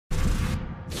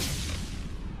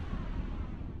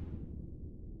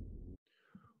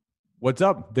What's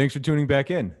up? Thanks for tuning back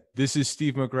in. This is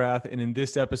Steve McGrath, and in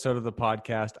this episode of the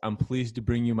podcast, I'm pleased to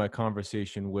bring you my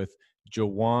conversation with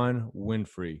Juwann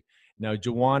Winfree. Now,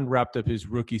 Juwann wrapped up his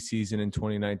rookie season in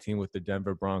 2019 with the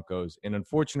Denver Broncos, and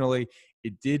unfortunately,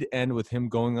 it did end with him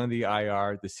going on the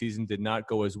IR. The season did not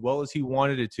go as well as he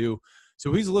wanted it to,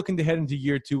 so he's looking to head into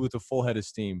year two with a full head of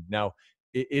steam. Now,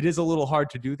 it is a little hard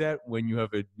to do that when you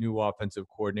have a new offensive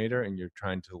coordinator and you're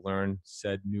trying to learn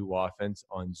said new offense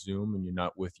on Zoom and you're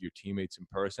not with your teammates in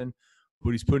person.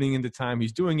 But he's putting in the time.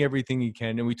 He's doing everything he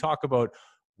can. And we talk about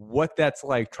what that's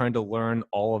like, trying to learn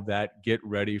all of that, get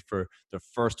ready for the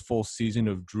first full season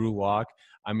of Drew Lock.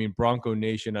 I mean, Bronco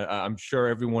Nation, I'm sure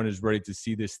everyone is ready to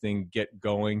see this thing get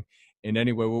going. And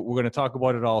anyway, we're going to talk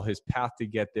about it all, his path to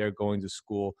get there, going to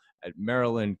school at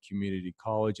Maryland Community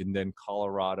College and then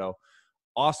Colorado.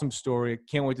 Awesome story.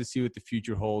 Can't wait to see what the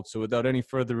future holds. So without any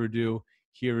further ado,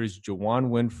 here is Juwann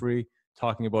Winfree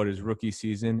talking about his rookie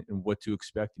season and what to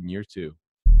expect in year two.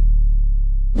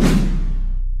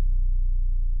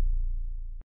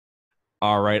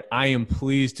 All right. I am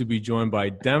pleased to be joined by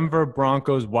Denver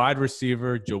Broncos wide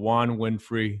receiver, Juwann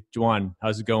Winfree. Juwann,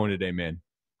 how's it going today, man?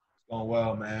 It's going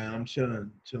well, man. I'm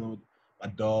chilling with my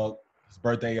dog. His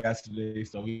birthday yesterday,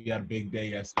 so we had a big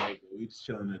day yesterday, but we just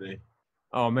chilling today.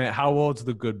 Oh, man. How old's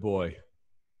the good boy?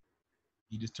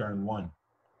 He just turned 1.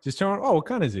 Just turned – oh, what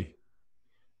kind is he?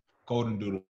 Golden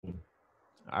Doodle.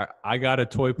 I got a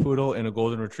toy poodle and a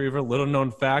golden retriever. Little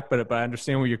known fact, but I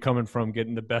understand where you're coming from,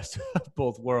 getting the best of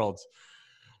both worlds.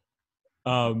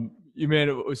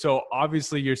 So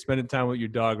obviously you're spending time with your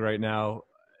dog right now.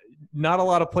 Not a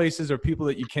lot of places or people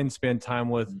that you can spend time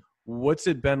with. What's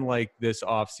it been like this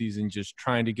offseason, just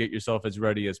trying to get yourself as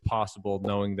ready as possible,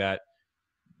 knowing that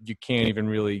you can't even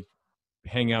really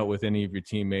hang out with any of your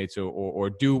teammates or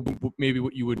do maybe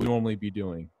what you would normally be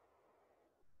doing?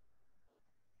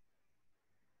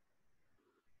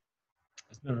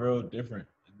 It's been real different.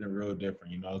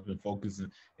 You know,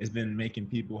 it's been making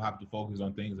people have to focus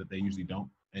on things that they usually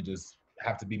don't and just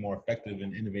have to be more effective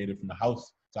and innovative from the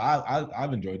house. So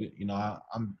I've enjoyed it. You know,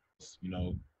 I'm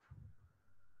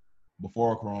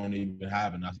before Corona even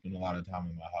happened, I spent a lot of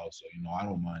time in my house. So, you know, I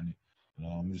don't mind it. You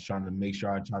know, I'm just trying to make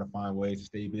sure I try to find ways to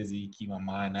stay busy, keep my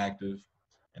mind active.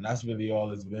 And that's really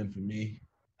all it's been for me.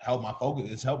 It's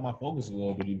helped my focus a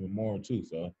little bit even more too.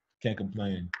 So can't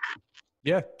complain.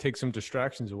 Yeah, take some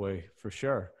distractions away for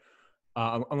sure.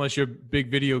 Unless you're a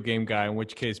big video game guy, in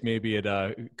which case maybe it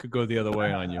could go the other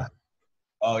way on you.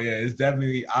 Oh yeah, it's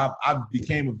definitely. I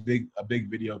became a big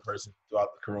video person throughout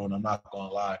the Corona. I'm not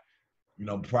gonna lie. You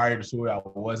know, prior to it, I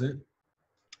wasn't.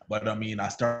 But I mean, I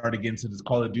started getting to this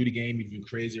Call of Duty game even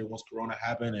crazier once Corona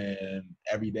happened, and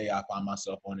every day I find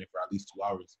myself on it for at least 2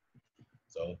 hours.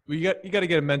 So well, you got to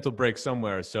get a mental break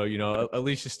somewhere. So you know, at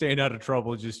least you're staying out of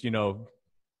trouble. Just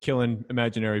killing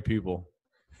imaginary people.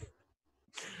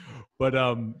 But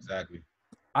exactly.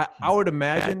 I would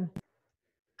imagine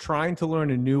trying to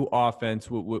learn a new offense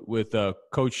with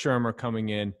Coach Shermer coming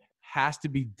in has to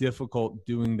be difficult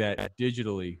doing that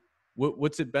digitally.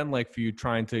 What's it been like for you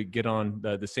trying to get on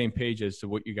the same page as to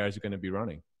what you guys are going to be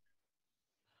running?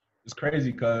 It's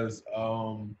crazy because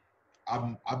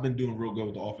I've been doing real good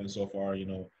with the offense so far. You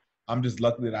know, I'm just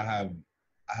lucky that I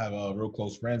have real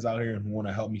close friends out here who want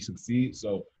to help me succeed.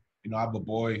 So, you know, I have a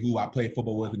boy who I played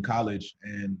football with in college,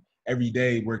 and every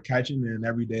day we're catching and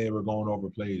every day we're going over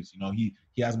plays. You know, he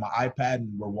has my iPad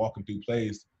and we're walking through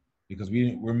plays because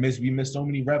we missed so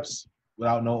many reps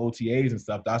without no OTAs and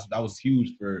stuff. That was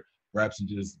huge for reps and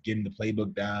just getting the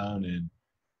playbook down and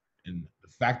the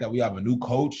fact that we have a new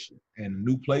coach and a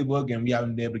new playbook and we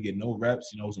haven't been able to get no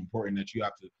reps. You know, it's important that you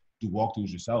have to do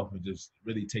walkthroughs yourself and just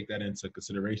really take that into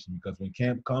consideration because when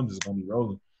camp comes, it's going to be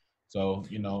rolling. So,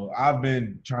 you know, I've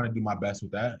been trying to do my best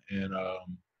with that. And,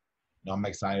 you know, I'm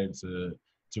excited to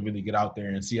really get out there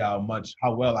and see how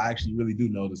well I actually really do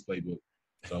know this playbook.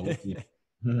 So, we'll see.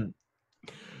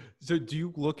 So do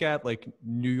you look at like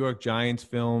New York Giants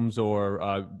films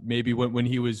or maybe when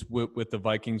he was with the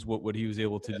Vikings, what he was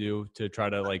able to do to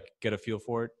try to like get a feel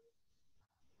for it?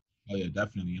 Oh yeah,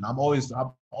 definitely. And I'm always,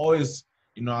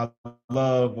 you know, I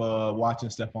love watching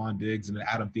Stephon Diggs and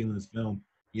Adam Thielen's film.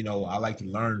 You know, I like to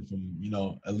learn from, you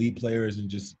know, elite players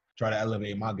and just try to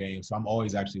elevate my game. So I'm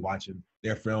always actually watching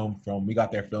their film we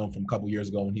got their film from a couple years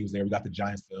ago when he was there. We got the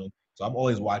Giants film. So I'm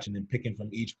always watching and picking from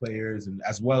each players and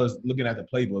as well as looking at the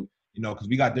playbook, you know, because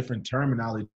we got different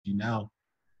terminology now,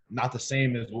 not the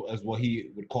same as what he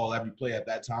would call every play at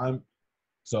that time.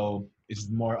 So it's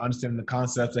more understanding the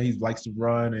concepts that he likes to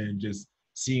run and just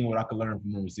seeing what I can learn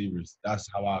from the receivers. That's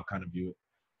how I kind of view it.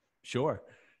 Sure.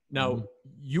 Now,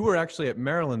 you were actually at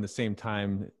Maryland the same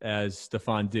time as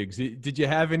Stephon Diggs. Did you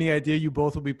have any idea you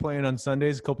both will be playing on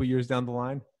Sundays a couple years down the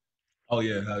line? Oh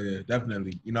yeah, hell yeah,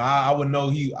 definitely. I would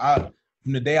know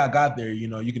from the day I got there.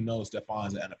 You can know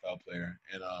Stephon's an NFL player,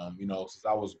 and since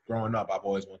I was growing up, I've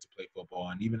always wanted to play football,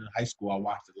 and even in high school, I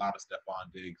watched a lot of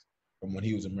Stephon Diggs from when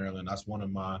he was in Maryland. That's one of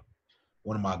my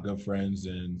good friends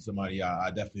and somebody I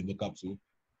definitely look up to.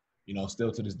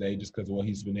 Still to this day, just because of what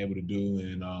he's been able to do,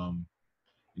 and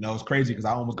it's crazy because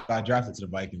I almost got drafted to the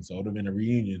Vikings, so it would have been a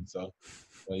reunion. So,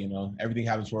 but everything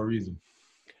happens for a reason.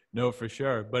 No, for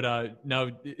sure. But now,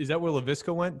 is that where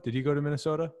LaVisca went? Did he go to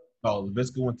Minnesota? Oh,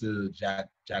 Visca went to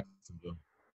Jacksonville.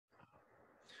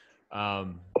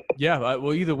 Yeah.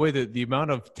 Well, either way, the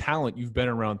amount of talent you've been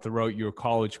around throughout your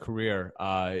college career,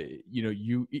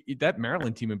 that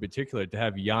Maryland team in particular, to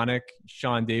have Yannick,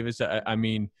 Sean Davis, I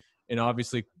mean, and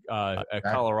obviously at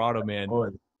Colorado, man.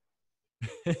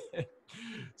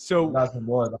 So got some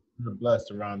boys. I'm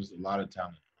blessed around just a lot of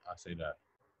talent. I say that.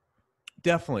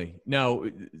 Definitely. Now,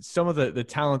 some of the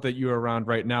talent that you're around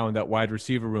right now in that wide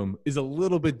receiver room is a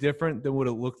little bit different than what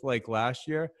it looked like last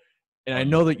year. And I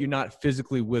know that you're not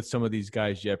physically with some of these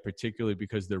guys yet, particularly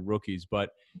because they're rookies. But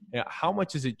how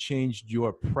much has it changed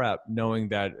your prep knowing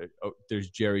that there's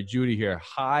Jerry Jeudy here,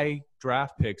 high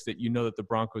draft picks that you know that the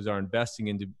Broncos are investing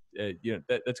into?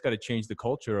 That's got to change the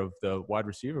culture of the wide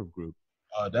receiver group.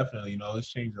 Definitely.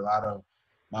 It's changed a lot of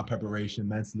my preparation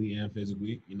mentally and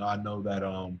physically. I know that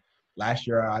last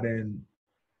year I didn't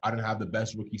have the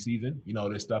best rookie season.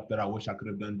 There's stuff that I wish I could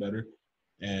have done better,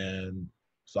 and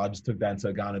so I just took that into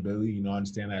accountability. I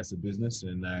understand that it's a business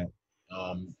and that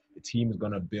the team is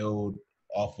going to build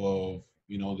off of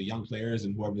the young players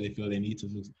and whoever they feel they need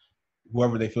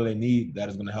that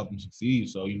is going to help them succeed.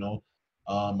 So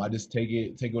I just take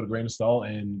it with a grain of salt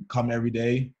and come every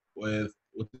day with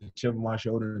the chip on my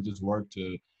shoulder and just work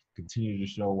to continue to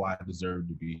show why I deserve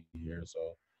to be here.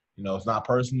 So it's not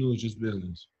personal; it's just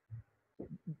business.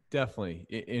 Definitely.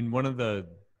 In one of the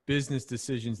business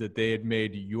decisions that they had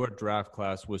made, your draft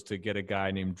class was to get a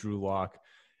guy named Drew Lock.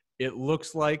 It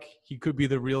looks like he could be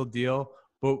the real deal,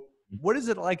 but what is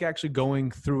it like actually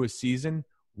going through a season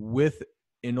with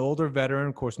an older veteran?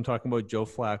 Of course, I'm talking about Joe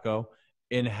Flacco,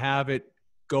 and have it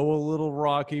go a little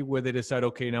rocky where they decide,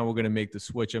 okay, now we're going to make the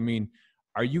switch. I mean,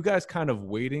 are you guys kind of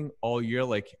waiting all year?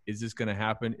 Like, is this going to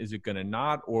happen? Is it going to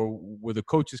not? Or were the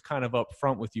coaches kind of up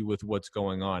front with you with what's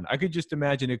going on? I could just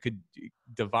imagine it could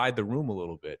divide the room a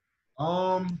little bit.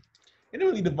 It didn't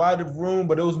really divide the room,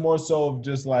 but it was more so of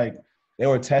just like they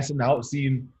were testing out,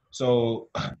 seeing. So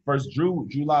first, Drew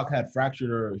Lock had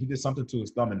fractured, or he did something to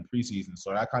his thumb in preseason,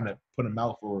 so that kind of put him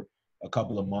out for a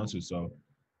couple of months or so.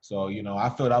 So, I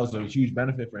feel that was a huge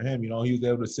benefit for him. He was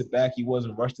able to sit back. He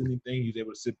wasn't rushed anything. He was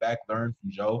able to sit back, learn from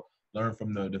Joe, learn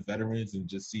from the veterans, and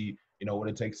just see, what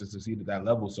it takes to succeed at that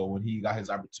level. So when he got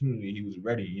his opportunity, he was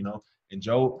ready, And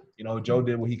Joe, Joe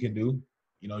did what he could do.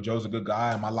 Joe's a good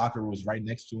guy, and my locker was right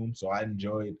next to him. So I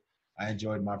enjoyed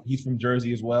he's from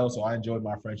Jersey as well. So I enjoyed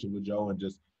my friendship with Joe and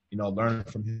just, learn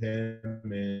from him.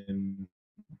 And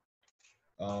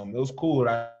it was cool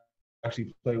to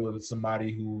actually play with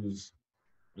somebody who's,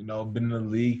 been in the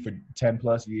league for 10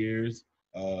 plus years.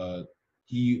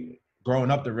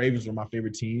 Growing up, the Ravens were my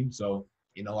favorite team. So,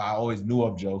 I always knew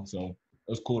of Joe. So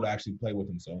it was cool to actually play with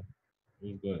him. So it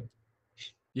was good.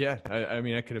 Yeah. I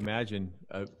mean, I could imagine.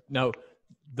 Now,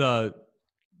 the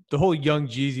whole young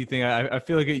Jeezy thing, I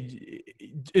feel like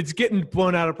it's getting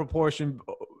blown out of proportion,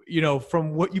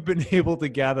 from what you've been able to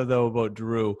gather, though, about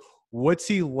Drew. What's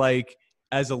he like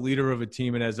as a leader of a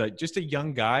team and as just a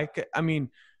young guy? I mean,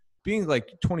 being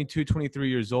like 22, 23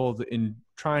 years old and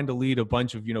trying to lead a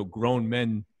bunch of, grown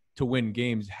men to win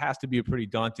games has to be a pretty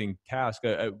daunting task.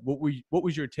 What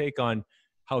was your take on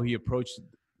how he approached,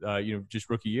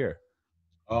 just rookie year?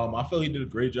 I feel he did a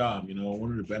great job.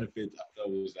 One of the benefits I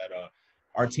felt was that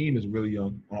our team is really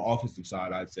young on the offensive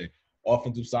side, I'd say.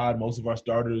 Offensive side, most of our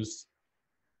starters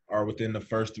are within the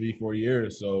first 3-4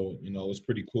 years. So, it's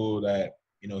pretty cool that,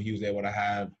 he was able to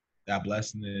have that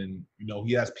blessing, and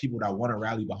he has people that want to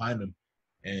rally behind him,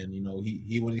 and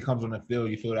he when he comes on the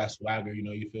field, you feel that swagger,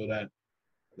 you feel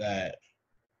that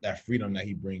freedom that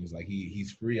he brings. Like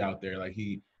he's free out there, like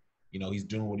he's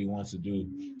doing what he wants to do.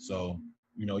 So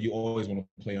you always want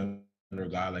to play under a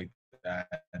guy like that,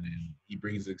 and he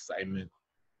brings excitement.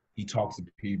 He talks to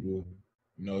people.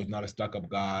 He's not a stuck-up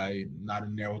guy, not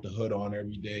in there with the hood on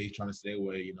every day, trying to stay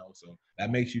away. So that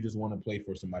makes you just want to play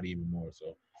for somebody even more.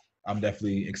 So I'm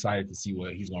definitely excited to see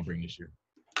what he's going to bring this year.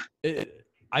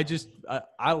 I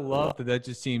love that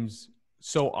just seems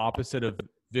so opposite of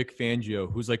Vic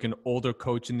Fangio, who's like an older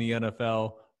coach in the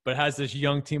NFL, but has this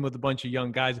young team with a bunch of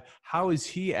young guys. How is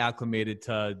he acclimated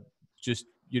to just,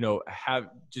 have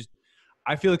just,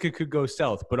 I feel like it could go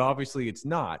south, but obviously it's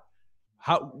not.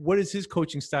 What is his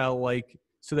coaching style like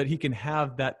so that he can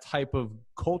have that type of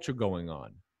culture going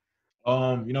on?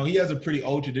 He has a pretty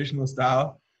old traditional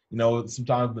style.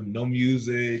 Sometimes the no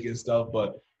music and stuff.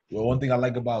 But one thing I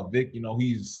like about Vic,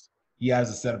 he has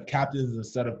a set of captains and a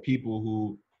set of people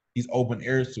who he's open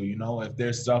ears to. If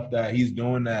there's stuff that he's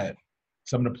doing that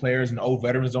some of the players and old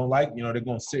veterans don't like, they're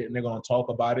gonna sit and they're gonna talk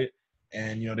about it,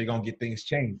 and they're gonna get things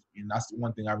changed. And that's the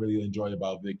one thing I really enjoy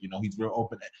about Vic. He's real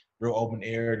open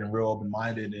aired and real open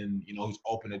minded, and he's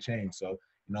open to change. So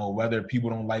whether people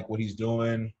don't like what he's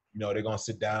doing, they're gonna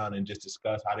sit down and just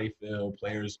discuss how they feel,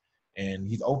 players, and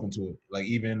he's open to it. Like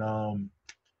even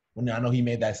when I know he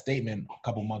made that statement a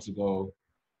couple months ago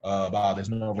about there's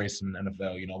no race in the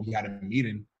NFL. He had a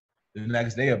meeting the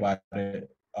next day about it,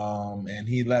 and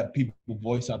he let people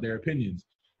voice out their opinions,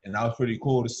 and that was pretty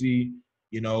cool to see.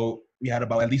 We had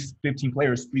about at least 15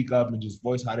 players speak up and just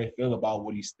voice how they feel about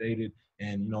what he stated,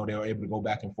 and they were able to go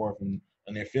back and forth and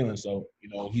their feelings. So,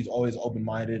 he's always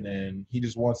open-minded, and he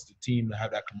just wants the team to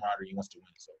have that camaraderie. He wants to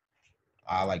win. So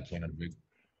I like playing under Big.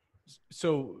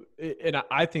 So, and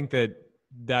I think that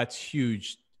that's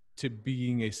huge to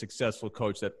being a successful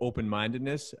coach, that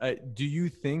open-mindedness. Do you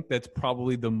think that's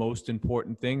probably the most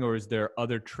important thing, or is there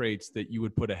other traits that you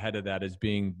would put ahead of that as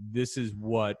being, this is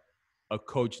what a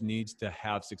coach needs to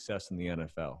have success in the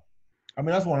NFL? I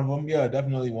mean, that's one of them. Yeah,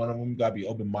 definitely one of them. You got to be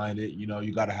open-minded.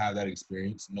 You got to have that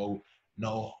experience. Know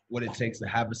what it takes to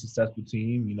have a successful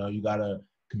team. You got to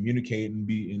communicate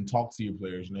and talk to your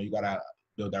players. You got to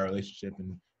build that relationship,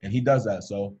 and he does that.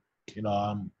 So,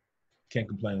 can't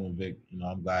complain with Vic.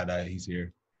 I'm glad that he's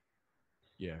here.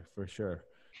 Yeah, for sure.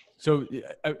 So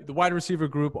the wide receiver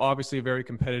group, obviously a very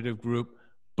competitive group,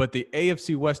 but the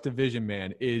AFC West division,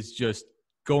 man, is just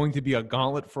going to be a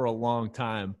gauntlet for a long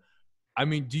time. I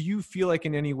mean, do you feel like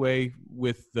in any way,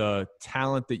 with the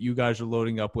talent that you guys are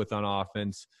loading up with on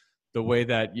offense, the way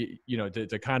that,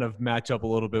 to kind of match up a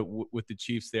little bit with the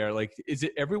Chiefs there, like, is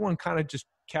it everyone kind of just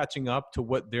catching up to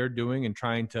what they're doing and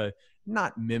trying to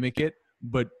not mimic it,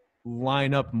 but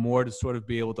line up more to sort of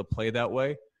be able to play that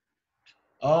way?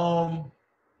 I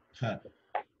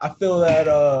feel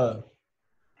that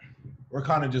we're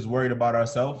kind of just worried about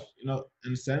ourselves, in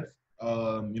a sense.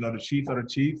 The Chiefs are the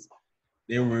Chiefs.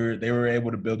 They were able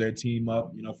to build their team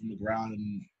up, from the ground,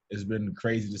 and it's been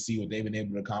crazy to see what they've been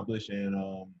able to accomplish. And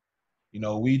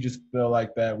we just feel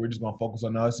like that we're just gonna focus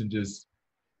on us and just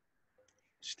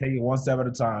take it one step at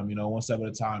a time. One step at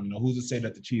a time. Who's to say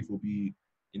that the Chiefs will be,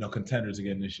 contenders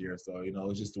again this year? So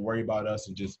it's just to worry about us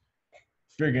and just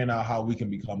figuring out how we can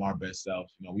become our best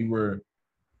selves. We were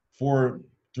 4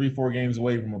 games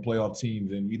away from a playoff team,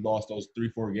 and we lost those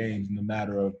 3-4 games in a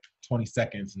matter of 20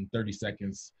 seconds and 30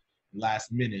 seconds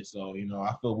last minute. So,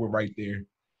 I feel we're right there.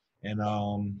 And,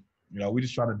 we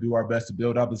just try to do our best to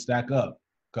build up and stack up,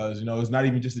 because, it's not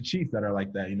even just the Chiefs that are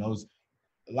like that. It's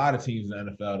a lot of teams in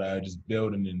the NFL that are just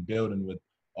building and building with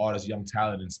all this young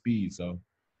talent and speed. So,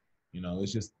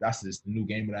 that's just the new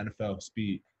game of the NFL,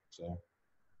 speed. So.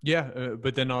 Yeah,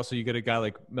 but then also you get a guy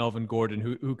like Melvin Gordon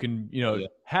who can,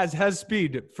 has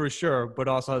speed for sure, but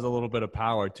also has a little bit of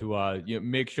power to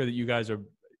make sure that you guys are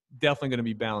definitely going to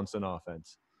be balanced on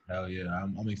offense. Hell yeah,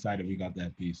 I'm excited we got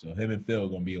that piece. So him and Phil are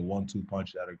going to be a 1-2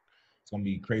 punch it's going to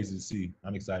be crazy to see.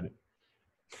 I'm excited.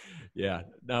 Yeah.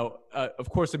 Now, of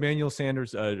course, Emmanuel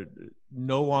Sanders,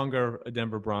 no longer a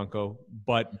Denver Bronco,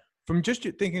 but from just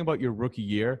thinking about your rookie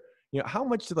year, how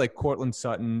much did like Cortland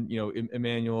Sutton,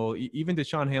 Emmanuel, even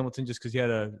Deshaun Hamilton, just because he had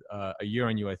a year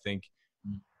on you, I think,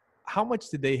 how much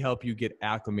did they help you get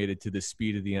acclimated to the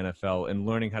speed of the NFL and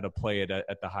learning how to play it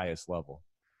at the highest level?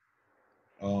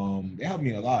 They helped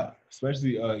me a lot,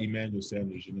 especially Emmanuel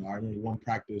Sanders. I remember one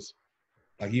practice,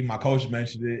 like even my coach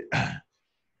mentioned it,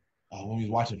 when he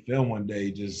was watching film one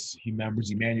day, he remembers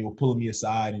Emmanuel pulling me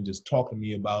aside and just talking to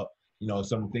me about,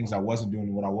 some of the things I wasn't doing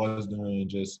and what I was doing, and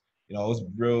just, it was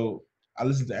real. I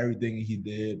listened to everything he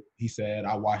did. He said,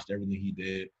 I watched everything he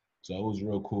did. So it was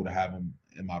real cool to have him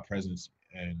in my presence.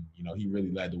 And, he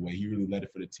really led the way. He really led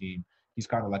it for the team. He's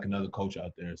kind of like another coach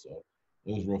out there. So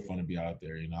it was real fun to be out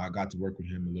there. I got to work with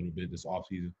him a little bit this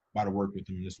offseason. About to work with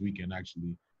him this weekend,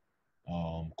 actually.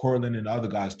 Cortland and the other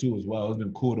guys, too, as well. It's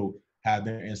been cool to have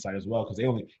their insight as well, because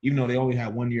even though they only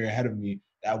had 1 year ahead of me,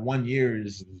 that 1 year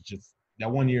is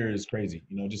crazy.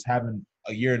 Just having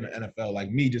a year in the NFL,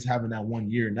 like me, just having that 1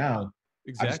 year now,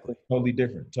 exactly, totally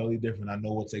different. I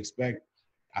know what to expect.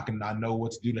 I know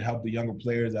what to do to help the younger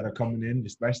players that are coming in,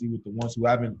 especially with the ones who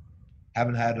haven't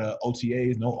had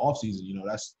OTAs, no offseason.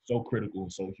 That's so critical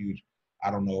and so huge.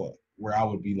 I don't know where I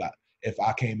would be like if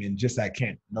I came in just at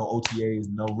camp. No OTAs,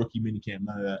 no rookie mini camp,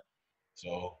 none of that.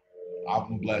 So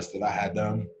I'm blessed that I had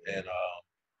them, and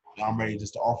I'm ready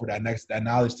just to offer that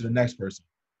knowledge to the next person.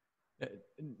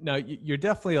 Now, you're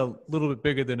definitely a little bit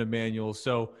bigger than Emmanuel,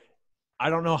 so I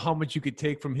don't know how much you could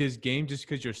take from his game just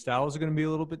because your styles are going to be a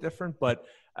little bit different. But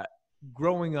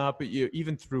growing up,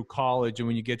 even through college and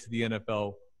when you get to the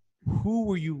NFL, who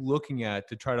were you looking at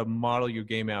to try to model your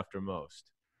game after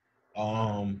most?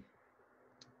 Um,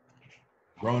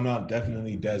 Growing up,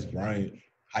 definitely Des Bryant.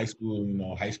 High school,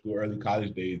 early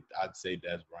college days, I'd say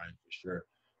Des Bryant for sure.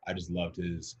 I just loved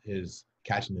his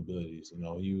catching abilities.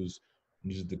 He was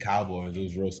just the Cowboys. It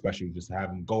was real special just to have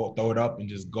him go throw it up and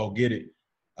just go get it.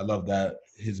 I love that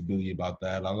his ability about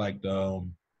that. I liked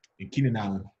and Keenan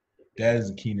Allen, Des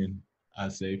and Keenan.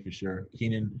 I'd say for sure.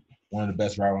 Keenan, one of the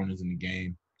best route runners in the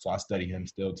game. So I study him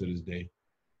still to this day.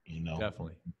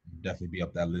 Definitely. Definitely be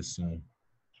up that list soon.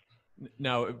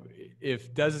 Now,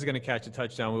 if Dez is going to catch a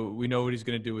touchdown, we know what he's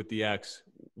going to do with the X.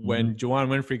 When Juwann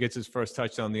Winfree gets his first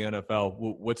touchdown in the NFL,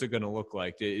 what's it going to look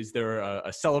like? Is there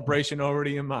a celebration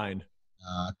already in mind?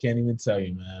 I can't even tell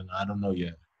you, man. I don't know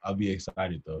yet. I'll be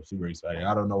excited though, super excited.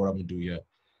 I don't know what I'm gonna do yet.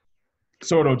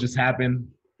 So it'll just happen,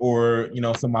 or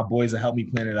some of my boys will help me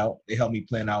plan it out. They helped me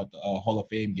plan out the Hall of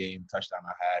Fame game touchdown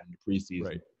I had in the preseason.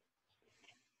 Right.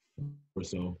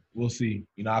 So we'll see.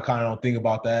 I kind of don't think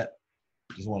about that.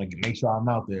 Just want to make sure I'm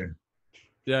out there.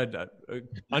 Yeah,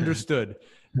 understood.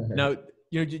 Now,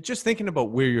 just thinking about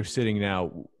where you're sitting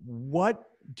now, what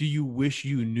do you wish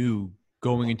you knew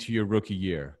going into your rookie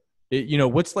year?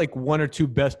 What's like one or two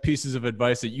best pieces of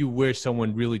advice that you wish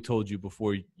someone really told you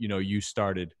before, you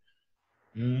started?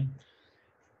 Just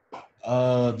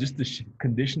the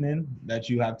conditioning that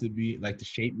you have to be, like the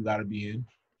shape you got to be in,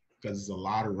 because it's a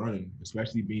lot of running,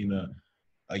 especially being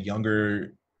a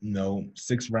younger,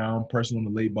 6th-round person on the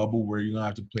late bubble where you're going to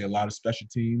have to play a lot of special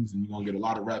teams and you're going to get a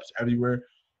lot of reps everywhere.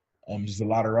 Just a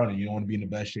lot of running. You don't want to be in the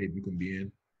best shape you can be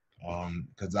in,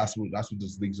 because that's what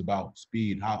this league's about.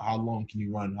 Speed. How long can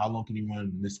you run? How long can you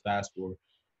run this fast for?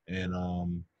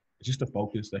 And it's just a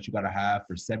focus that you got to have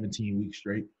for 17 weeks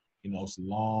straight. It's a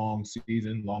long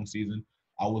season.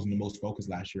 I wasn't the most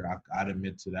focused last year. I'd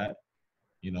admit to that.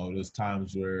 There's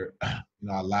times where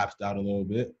I lapsed out a little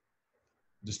bit.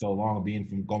 Just so long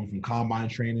going from combine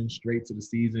training straight to the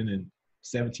season and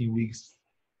 17 weeks,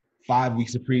 5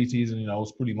 weeks of preseason, it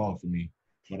was pretty long for me.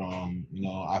 But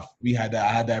I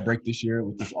had that break this year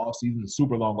with this off season, a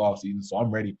super long off season. So I'm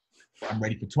ready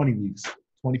for 20 weeks,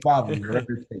 25 weeks,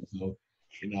 whatever it takes. So,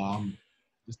 I'm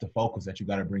just the focus that you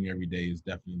got to bring every day is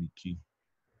definitely key.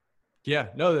 Yeah,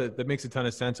 no, that makes a ton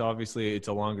of sense. Obviously, it's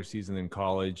a longer season than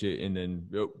college. And then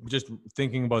just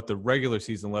thinking about the regular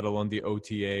season, let alone the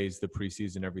OTAs, the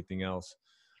preseason, everything else.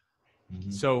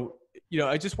 Mm-hmm. So,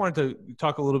 I just wanted to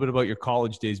talk a little bit about your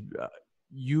college days.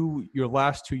 Your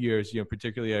last 2 years,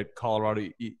 particularly at Colorado,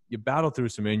 you battled through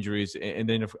some injuries. And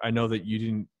then I know that you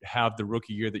didn't have the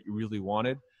rookie year that you really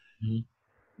wanted. Mm-hmm.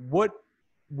 What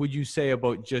would you say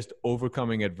about just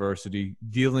overcoming adversity,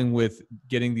 dealing with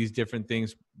getting these different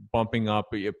things bumping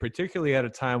up, particularly at a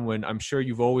time when I'm sure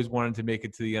you've always wanted to make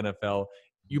it to the NFL?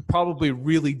 You probably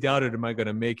really doubted, am I going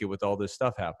to make it with all this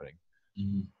stuff happening?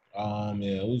 Mm-hmm.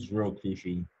 Yeah, it was real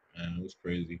crucial, man. It was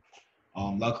crazy.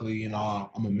 Luckily,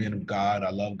 I'm a man of God.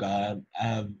 I love God. I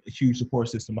have a huge support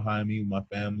system behind me, my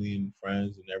family and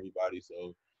friends and everybody.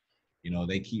 So,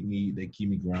 they keep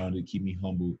me grounded, keep me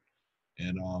humble.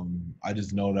 And I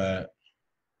just know that,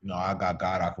 I got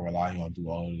God I can rely on through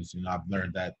all of this. I've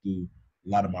learned that through a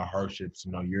lot of my hardships,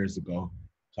 years ago.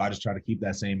 So I just try to keep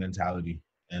that same mentality.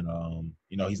 And,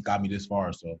 he's got me this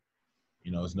far. So,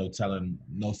 there's no telling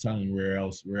where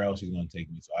else he's going to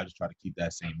take me. So I just try to keep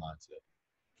that same mindset.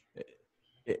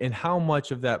 And how much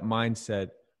of that mindset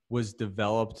was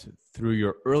developed through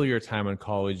your earlier time in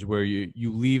college where you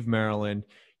leave Maryland,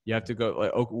 you have to go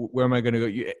like, oh, where am I going to go?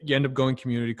 You end up going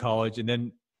community college. And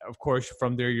then of course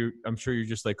from there, I'm sure you're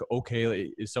just like,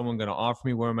 okay, is someone going to offer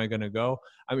me? Where am I going to go?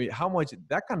 I mean, how much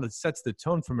that kind of sets the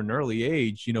tone from an early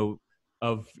age,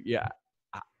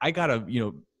 I got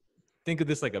to, think of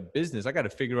this like a business. I got to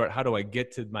figure out how do I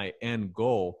get to my end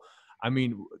goal. I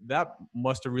mean, that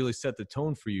must have really set the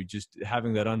tone for you, just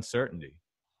having that uncertainty.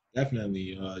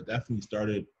 Definitely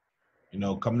started,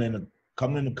 coming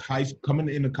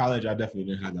into college. I definitely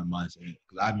didn't have that mindset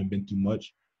because I haven't been through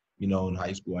much. In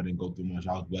high school, I didn't go through much.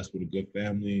 I was blessed with a good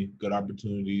family, good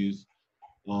opportunities.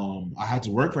 I had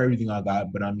to work for everything I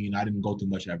got, but I didn't go through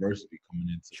much adversity coming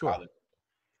into college.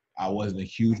 I wasn't a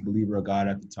huge believer of God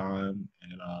at the time,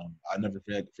 and I never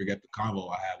forget the convo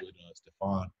I had with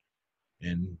Stefan.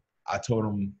 And I told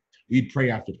him, we'd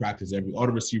pray after practice. All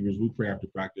the receivers would pray after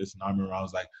practice. And I remember I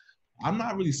was like, I'm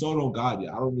not really sold on God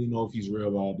yet. I don't really know if he's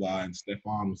real, blah, blah. And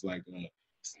Stephon was like,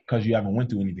 because you haven't went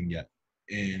through anything yet.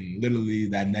 And literally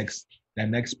that next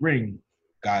spring,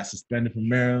 got suspended from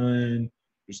Maryland.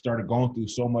 We started going through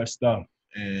so much stuff.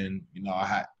 And,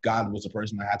 God was a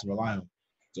person I had to rely on.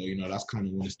 So, that's kind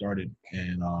of when it started.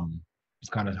 And it's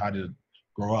kind of had to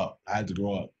grow up. I had to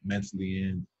grow up mentally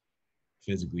and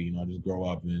physically, just grow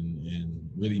up and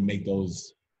really make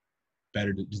those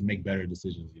make better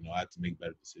decisions. I had to make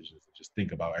better decisions and just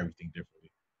think about everything differently.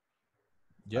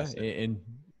 Yeah,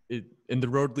 and the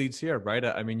road leads here, right?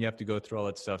 I mean, you have to go through all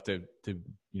that stuff to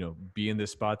be in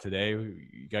this spot today.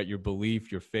 You got your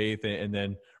belief, your faith, and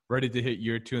then ready to hit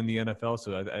year 2 in the NFL.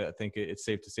 So I think it's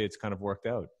safe to say it's kind of worked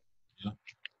out. Yeah.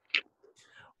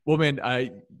 Well, man,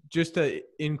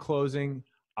 in closing,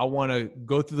 I want to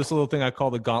go through this little thing I call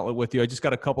the gauntlet with you. I just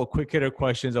got a couple of quick hitter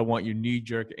questions I want your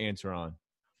knee-jerk answer on.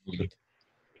 Okay.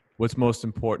 What's most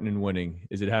important in winning?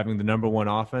 Is it having the number 1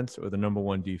 offense or the number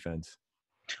 1 defense?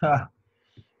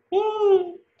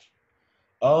 Woo.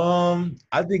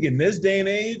 I think in this day and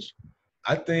age,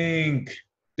 I think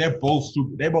they're both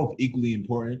equally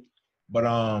important. But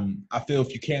I feel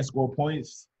if you can't score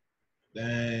points,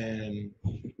 then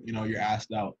you're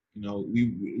asked out.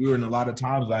 We were in a lot of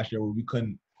times last year where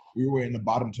we were in the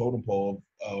bottom totem pole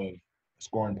of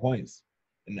scoring points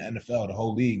in the NFL, the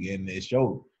whole league, and it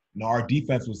showed. Our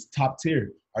defense was top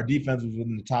tier. Our defense was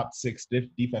within the top 6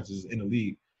 defenses in the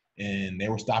league, and they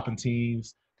were stopping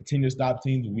teams, continue to stop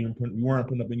teams. We weren't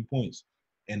putting up any points,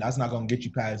 and that's not going to get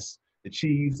you past the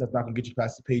Chiefs. That's not going to get you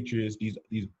past the Patriots. These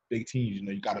big teams,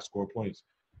 you got to score points.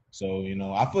 So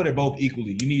I feel they're both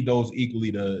equally. You need those equally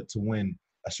to win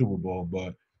a Super Bowl,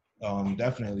 but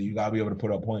definitely you got to be able to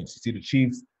put up points. You see the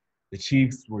Chiefs. The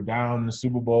Chiefs were down in the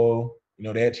Super Bowl.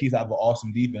 Chiefs have an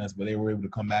awesome defense, but they were able to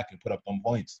come back and put up them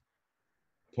points.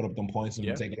 And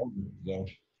take it over. So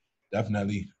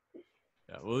definitely.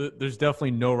 Yeah, well, there's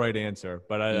definitely no right answer,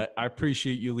 but I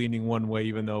appreciate you leaning one way,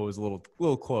 even though it was a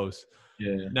little close.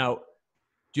 Yeah. Now,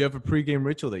 do you have a pregame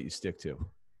ritual that you stick to?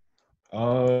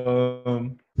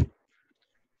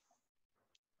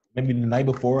 Maybe the night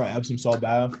before, I have some salt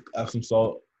bath. I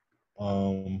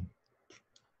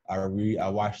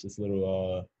watched this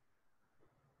little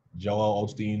Joel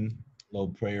Osteen little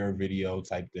prayer video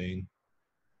type thing.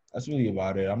 That's really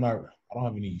about it. I don't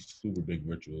have any super big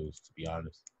rituals, to be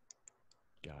honest.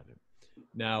 Got it.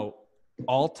 Now,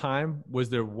 all time, was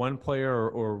there one player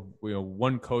or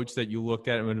one coach that you looked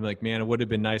at and would be like, man, it would have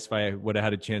been nice if I would have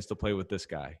had a chance to play with this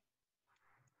guy?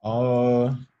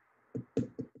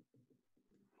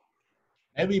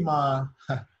 Maybe my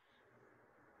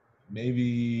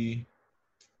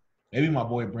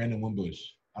boy Brandon Wimbush.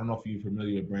 I don't know if you're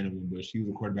familiar with Brandon Wimbush. He was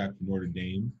a quarterback for Notre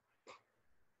Dame.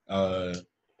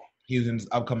 He was in this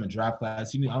upcoming draft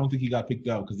class. I don't think he got picked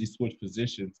up because he switched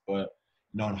positions. But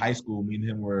in high school, me and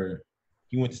him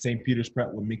he went to St. Peter's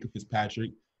Prep with Minka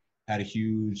Fitzpatrick. Had a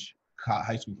huge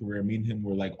high school career. Me and him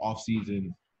were like off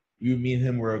season. Me and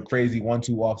him were a crazy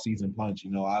 1-2 off season punch.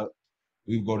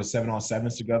 We would go to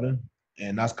 7-on-7s together.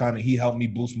 And that's he helped me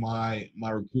boost my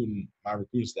recruiting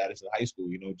status in high school,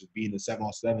 just being in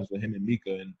 7-on-7s with him and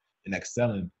Mika and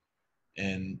excelling.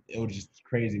 And it was just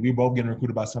crazy. We were both getting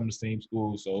recruited by some of the same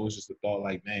schools. So it was just a thought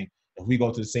like, man, if we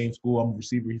go to the same school, I'm a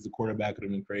receiver, he's a quarterback, it would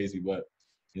have been crazy. But,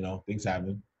 things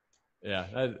happen. Yeah,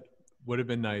 that would have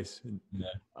been nice. Yeah.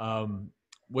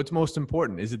 What's most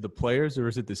important? Is it the players or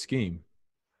is it the scheme?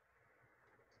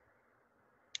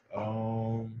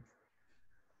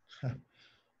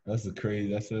 That's a good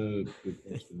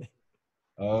question. It's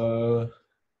a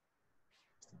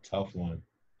tough one.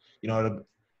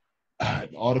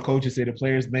 All the coaches say the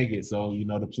players make it. So,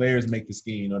 the players make the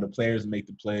scheme. The players make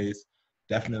the plays.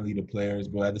 Definitely the players.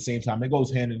 But at the same time, it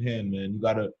goes hand in hand, man.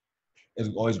 It's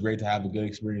always great to have a good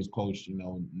experienced coach,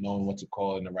 knowing what to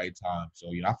call in the right time. So,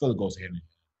 I feel it goes hand in hand.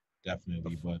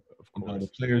 Definitely. But, the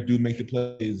players do make the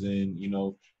plays, and,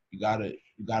 you gotta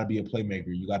be a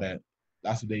playmaker.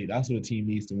 That's what the team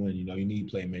needs to win. You need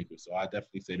playmakers. So I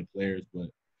definitely say the players, but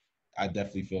I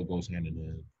definitely feel it goes hand in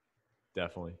hand.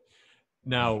 Definitely.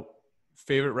 Now,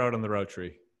 favorite route on the route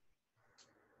tree?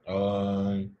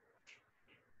 Come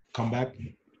back.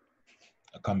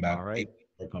 A comeback. All right.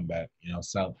 Or come back.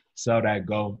 Sell that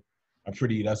go.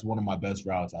 That's one of my best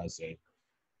routes, I'd say.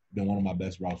 Been one of my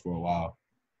best routes for a while.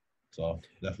 So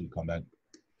definitely come back.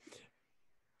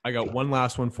 I got one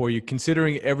last one for you.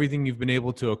 Considering everything you've been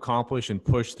able to accomplish and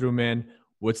push through, man,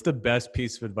 what's the best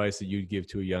piece of advice that you'd give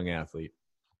to a young athlete?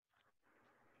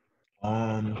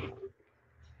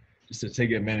 Just to take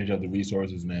advantage of the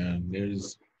resources, man.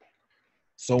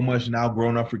 so much now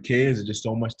growing up for kids, and just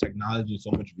so much technology and so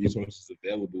much resources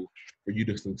available for you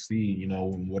to succeed, you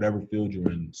know, in whatever field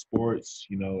you're in, sports,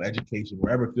 you know, education,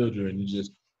 wherever field you're in, it's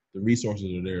just the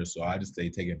resources are there. So I just say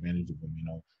take advantage of them, you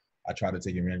know. I try to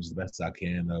take advantage as best as I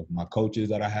can of my coaches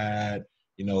that I had,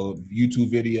 you know,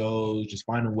 YouTube videos, just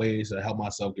finding ways to help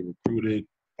myself get recruited,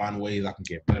 find ways I can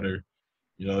get better.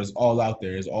 You know, it's all out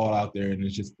there. It's all out there, and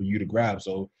it's just for you to grab.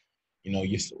 So, you know,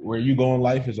 where you go in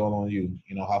life is all on you.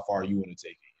 You know, how far you want to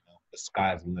take it. You know, the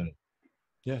sky's the limit.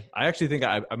 Yeah, I actually think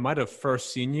I might have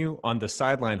first seen you on the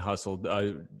sideline hustle,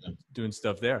 doing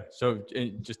stuff there. So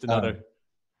just another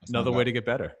way to get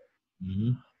better.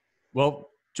 Mm-hmm. Well,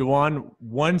 Juwann,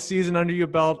 one season under your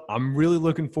belt. I'm really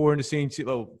looking forward to seeing.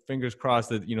 Fingers crossed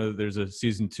that there's a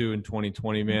season 2 in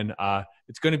 2020. Man,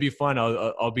 it's going to be fun.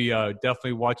 I'll be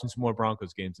definitely watching some more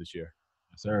Broncos games this year.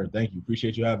 Yes, sir. Thank you.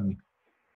 Appreciate you having me.